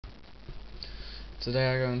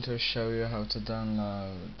Today I'm going to show you how to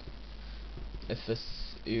download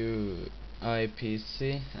FSUIPC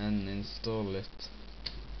and install it.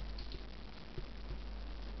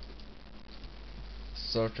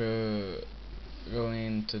 Start going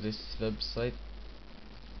into this website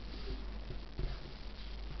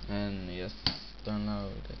and yes,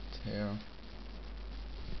 download it here.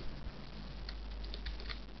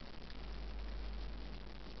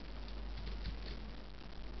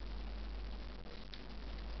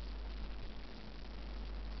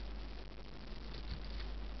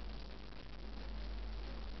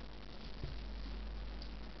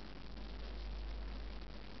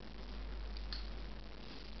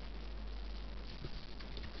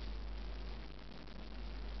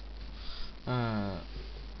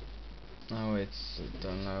 Now it's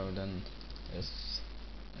download and yes,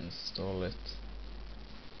 install it.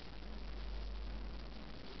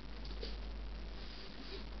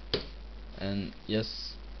 And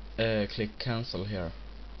yes, click cancel here,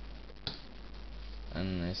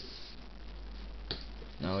 and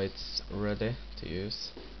now it's ready to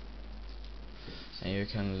use, and you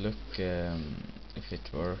can look if it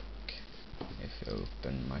works if you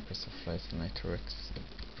open Microsoft Flight Simulator X.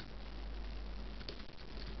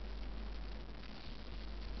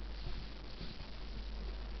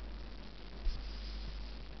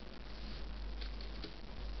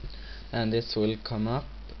 And this will come up,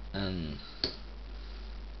 and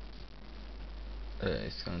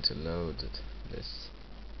it's going to load this.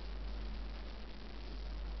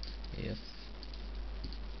 Yes.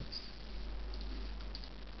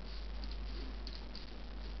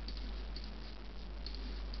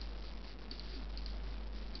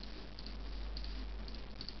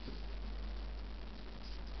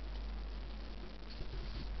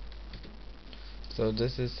 So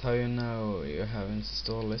this is how you know you have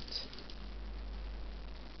installed it.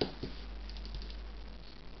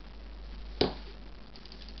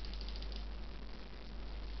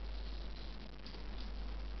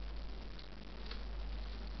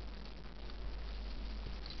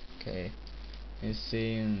 Okay, it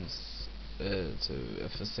seems to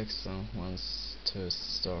FSX wants to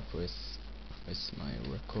start with my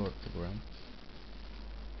record program.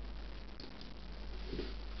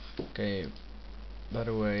 Okay, by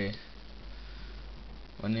the way,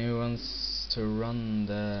 when you wants to run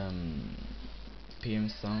the PM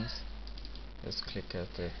sounds, just click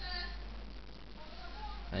at it,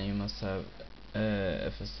 and you must have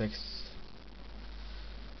FSX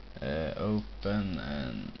open,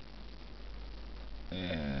 and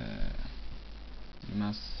you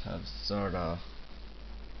must have start a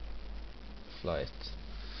flight.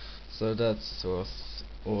 So that was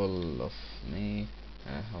all of me.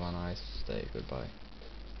 Have a nice day. Goodbye.